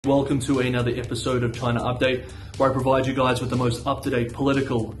Welcome to another episode of China Update, where I provide you guys with the most up-to-date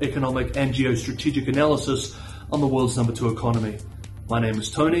political, economic and geostrategic analysis on the world's number 2 economy. My name is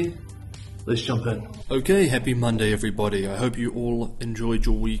Tony. Let's jump in. Okay, happy Monday everybody. I hope you all enjoyed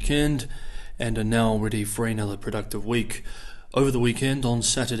your weekend and are now ready for another productive week. Over the weekend, on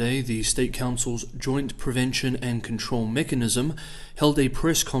Saturday, the State Council's Joint Prevention and Control Mechanism held a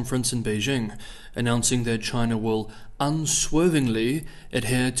press conference in Beijing, announcing that China will unswervingly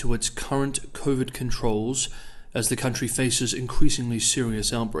adhere to its current COVID controls as the country faces increasingly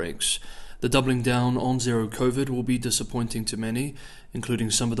serious outbreaks. The doubling down on zero COVID will be disappointing to many, including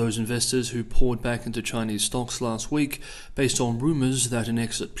some of those investors who poured back into Chinese stocks last week based on rumors that an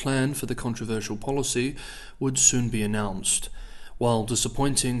exit plan for the controversial policy would soon be announced. While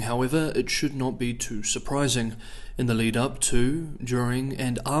disappointing, however, it should not be too surprising. In the lead up to, during,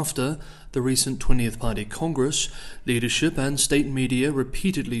 and after the recent 20th Party Congress, leadership and state media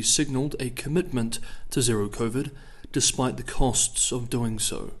repeatedly signaled a commitment to zero COVID, despite the costs of doing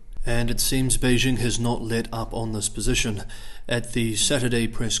so. And it seems Beijing has not let up on this position. At the Saturday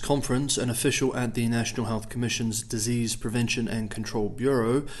press conference, an official at the National Health Commission's Disease Prevention and Control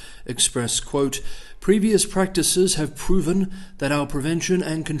Bureau expressed, quote, "Previous practices have proven that our prevention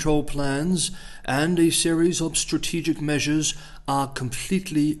and control plans and a series of strategic measures are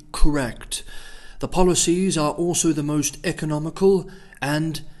completely correct. The policies are also the most economical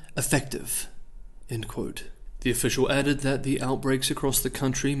and effective." End quote. The official added that the outbreaks across the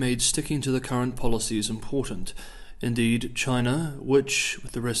country made sticking to the current policies important. Indeed, China, which,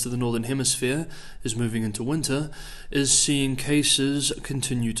 with the rest of the Northern Hemisphere, is moving into winter, is seeing cases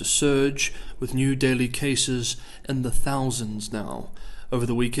continue to surge, with new daily cases in the thousands now. Over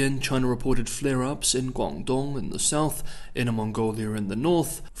the weekend, China reported flare-ups in Guangdong in the south, Inner Mongolia in the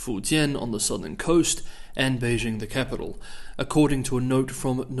north, Fujian on the southern coast, and Beijing the capital. According to a note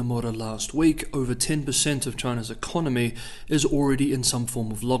from Nomura last week, over 10% of China's economy is already in some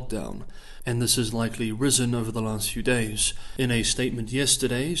form of lockdown, and this has likely risen over the last few days. In a statement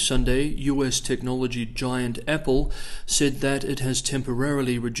yesterday, Sunday, US technology giant Apple said that it has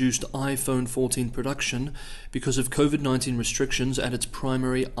temporarily reduced iPhone 14 production because of COVID-19 restrictions at its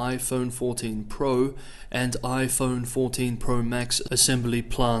primary iPhone 14 Pro and iPhone 14 Pro Max assembly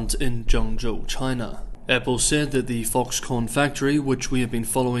plant in Zhengzhou, China. Apple said that the Foxconn factory, which we have been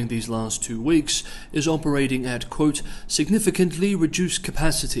following these last 2 weeks, is operating at, quote, significantly reduced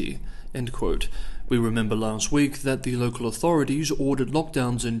capacity, end quote. We remember last week that the local authorities ordered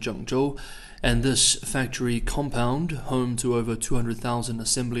lockdowns in Zhengzhou, and this factory compound, home to over 200,000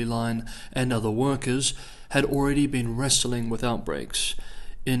 assembly line and other workers, had already been wrestling with outbreaks.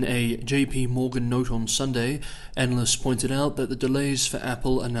 In a JP Morgan note on Sunday, analysts pointed out that the delays for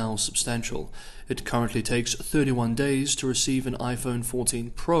Apple are now substantial. It currently takes 31 days to receive an iPhone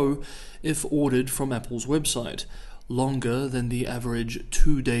 14 Pro if ordered from Apple's website, longer than the average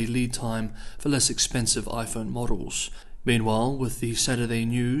 2-day lead time for less expensive iPhone models. Meanwhile, with the Saturday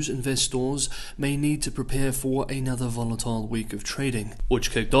news, investors may need to prepare for another volatile week of trading, which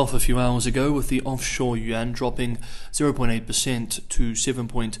kicked off a few hours ago with the offshore yuan dropping 0.8% to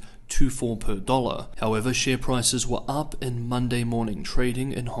 7.24 per dollar. However, share prices were up in Monday morning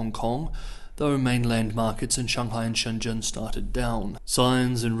trading in Hong Kong, though mainland markets in Shanghai and Shenzhen started down.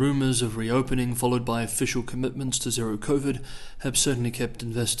 Signs and rumors of reopening, followed by official commitments to zero COVID, have certainly kept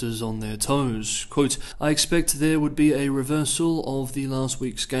investors on their toes. Quote, "I expect there would be a reversal of the last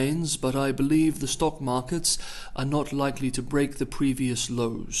week's gains, but I believe the stock markets are not likely to break the previous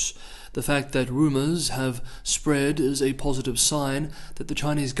lows. The fact that rumors have spread is a positive sign that the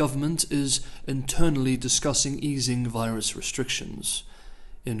Chinese government is internally discussing easing virus restrictions."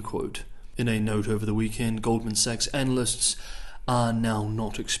 End quote. In a note over the weekend, Goldman Sachs analysts are now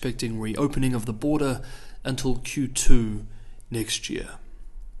not expecting reopening of the border until Q2 next year.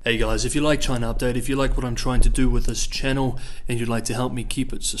 Hey guys, if you like China Update, if you like what I'm trying to do with this channel, and you'd like to help me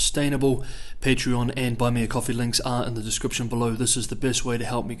keep it sustainable, Patreon and Buy Me a Coffee links are in the description below. This is the best way to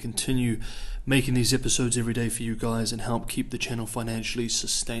help me continue making these episodes every day for you guys and help keep the channel financially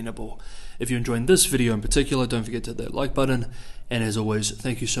sustainable. If you're enjoying this video in particular, don't forget to hit that like button, and as always,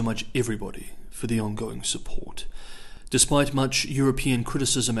 thank you so much everybody for the ongoing support. Despite much European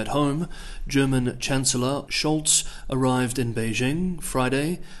criticism at home, German Chancellor Scholz arrived in Beijing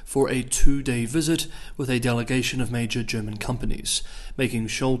Friday for a 2-day visit with a delegation of major German companies, making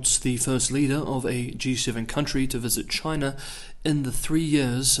Scholz the first leader of a G7 country to visit China in the 3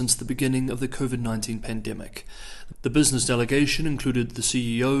 years since the beginning of the COVID-19 pandemic. The business delegation included the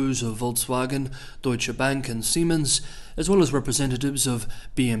CEOs of Volkswagen, Deutsche Bank and Siemens, as well as representatives of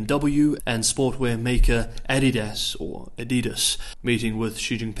BMW and sportwear maker Adidas. Meeting with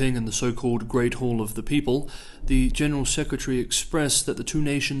Xi Jinping in the so-called Great Hall of the People, the General Secretary expressed that the two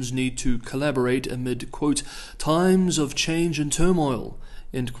nations need to collaborate amid, quote, times of change and turmoil,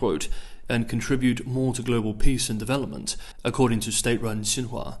 end quote, and contribute more to global peace and development, according to state-run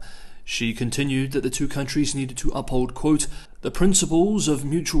Xinhua. She continued that the two countries needed to uphold, quote, the principles of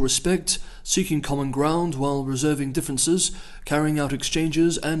mutual respect, seeking common ground while reserving differences, carrying out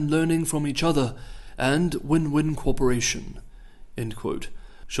exchanges and learning from each other, and win-win cooperation, end quote.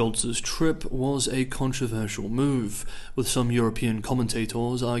 Scholz's trip was a controversial move, with some European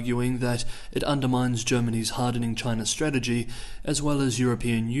commentators arguing that it undermines Germany's hardening China strategy as well as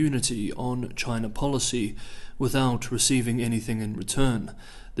European unity on China policy, without receiving anything in return.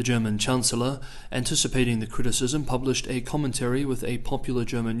 The German Chancellor, anticipating the criticism, published a commentary with a popular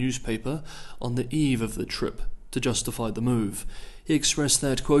German newspaper on the eve of the trip to justify the move. He expressed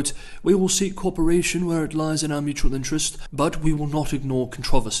that, quote, we will seek cooperation where it lies in our mutual interest, but we will not ignore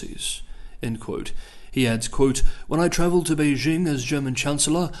controversies, end quote. He adds, quote, when I travel to Beijing as German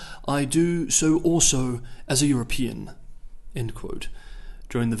Chancellor, I do so also as a European, end quote.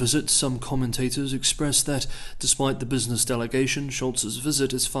 During the visit, some commentators expressed that, despite the business delegation, Scholz's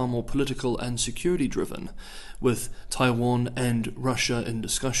visit is far more political and security-driven, with Taiwan and Russia in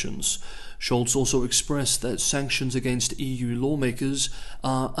discussions. Scholz also expressed that sanctions against EU lawmakers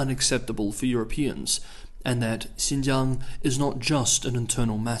are unacceptable for Europeans, and that Xinjiang is not just an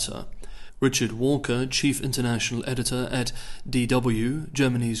internal matter. Richard Walker, chief international editor at DW,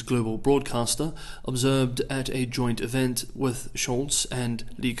 Germany's global broadcaster, observed at a joint event with Scholz and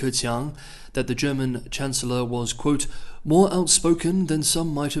Li Keqiang that the German Chancellor was, quote, more outspoken than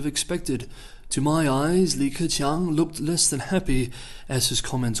some might have expected. To my eyes, Li Keqiang looked less than happy as his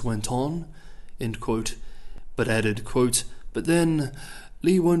comments went on, end quote, but added, quote, but then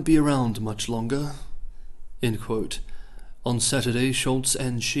Li won't be around much longer, end quote. On Saturday, Scholz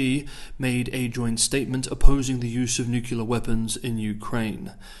and Xi made a joint statement opposing the use of nuclear weapons in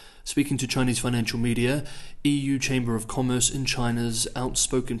Ukraine. Speaking to Chinese financial media, EU Chamber of Commerce in China's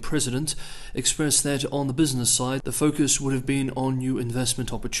outspoken president expressed that on the business side, the focus would have been on new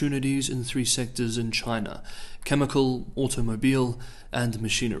investment opportunities in 3 sectors in China: chemical, automobile, and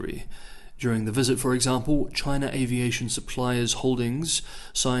machinery. During the visit, for example, China Aviation Suppliers Holdings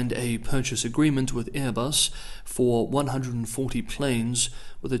signed a purchase agreement with Airbus for 140 planes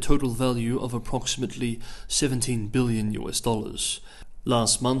with a total value of approximately $17 billion.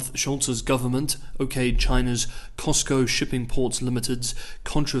 Last month, Scholz's government okayed China's COSCO Shipping Ports Limited's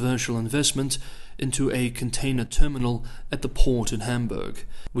controversial investment into a container terminal at the port in Hamburg.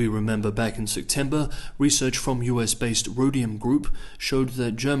 We remember back in September, research from US-based Rhodium Group showed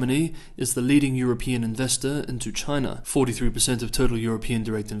that Germany is the leading European investor into China, 43% of total European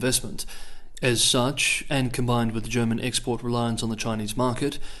direct investment. As such, and combined with German export reliance on the Chinese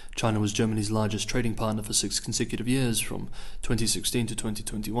market, China was Germany's largest trading partner for 6 consecutive years from 2016 to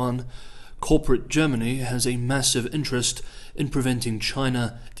 2021, corporate Germany has a massive interest in preventing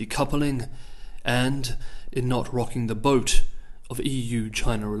China decoupling and in not rocking the boat of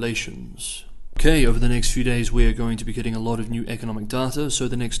EU-China relations. Okay, over the next few days we are going to be getting a lot of new economic data, so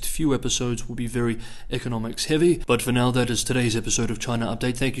the next few episodes will be very economics heavy. But for now, that is today's episode of China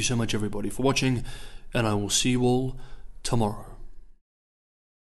Update. Thank you so much everybody for watching, and I will see you all tomorrow.